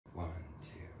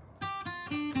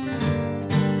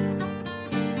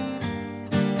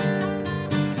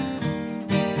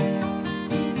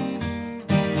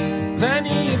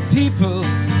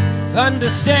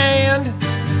understand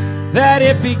that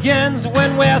it begins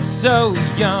when we're so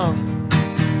young.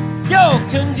 Your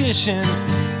condition,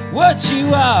 what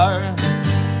you are,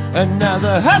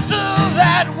 another hustle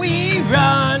that we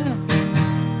run.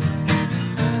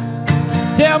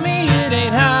 Tell me it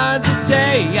ain't hard to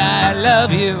say I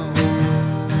love you.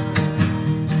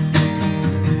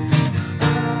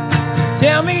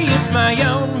 Tell me it's my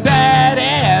own bad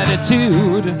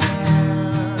attitude.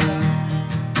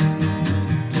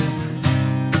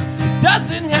 It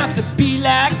doesn't have to be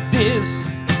like this,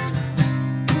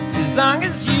 as long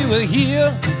as you are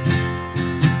here.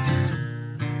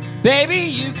 Baby,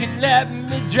 you can let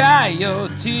me dry your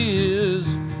tears.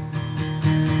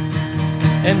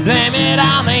 And blame it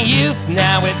on the youth,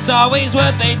 now it's always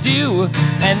what they do.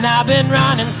 And I've been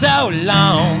running so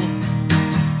long.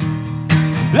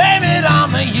 Blame it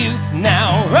on the youth,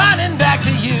 now running back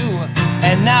to you.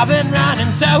 And I've been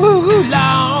running so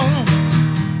long.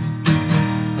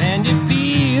 And it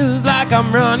feels like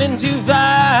I'm running too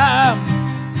far.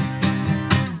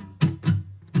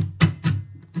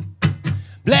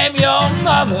 Blame your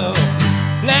mother,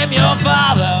 blame your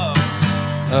father,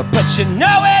 but you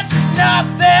know it's not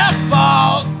their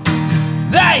fault.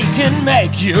 They can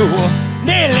make you,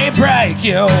 nearly break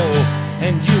you,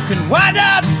 and you can wind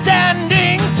up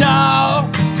standing tall.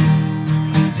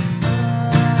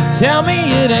 Tell me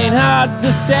it ain't hard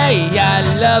to say I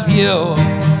love you.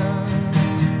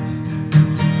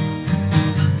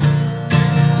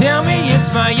 Tell me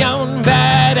it's my own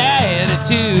bad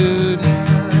attitude.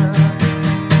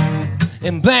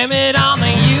 And blame it on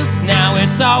the youth, now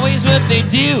it's always what they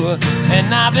do.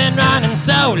 And I've been running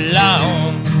so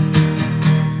long.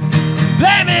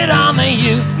 Blame it on the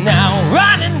youth, now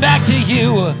running back to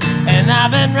you. And I've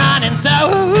been running so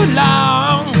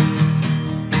long.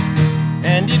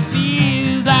 And it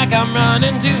feels like I'm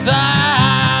running too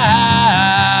far.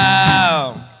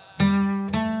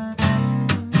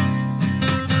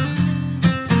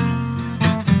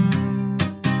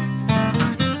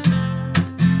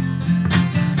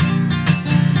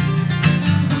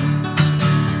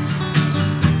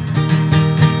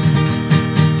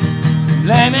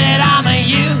 Blame it on the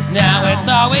youth, now it's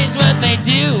always what they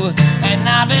do. And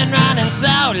I've been running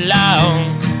so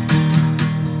long.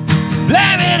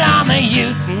 Blame it on the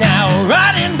youth, now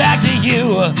running back to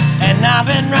you. And I've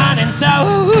been running so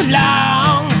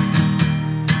long.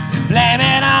 Blame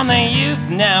it on the youth,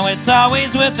 now it's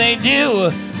always what they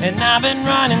do. And I've been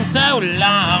running so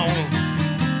long.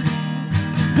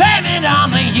 Blame it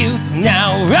on the youth,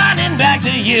 now running back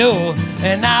to you.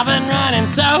 And I've been running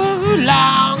so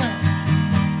long.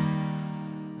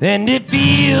 And it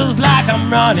feels like I'm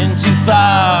running too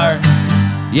far.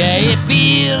 Yeah, it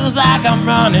feels like I'm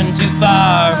running too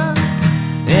far.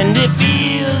 And it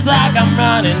feels like I'm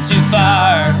running too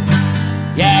far.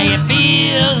 Yeah, it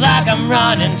feels like I'm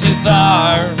running too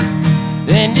far.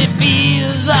 And it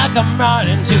feels like I'm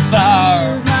running too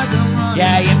far.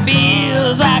 Yeah, it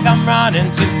feels like I'm running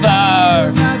too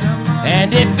far.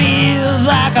 And it feels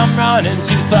like I'm running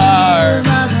too far.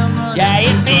 Yeah,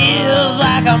 it feels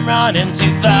like I'm running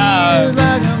too far.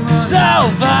 So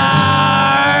far.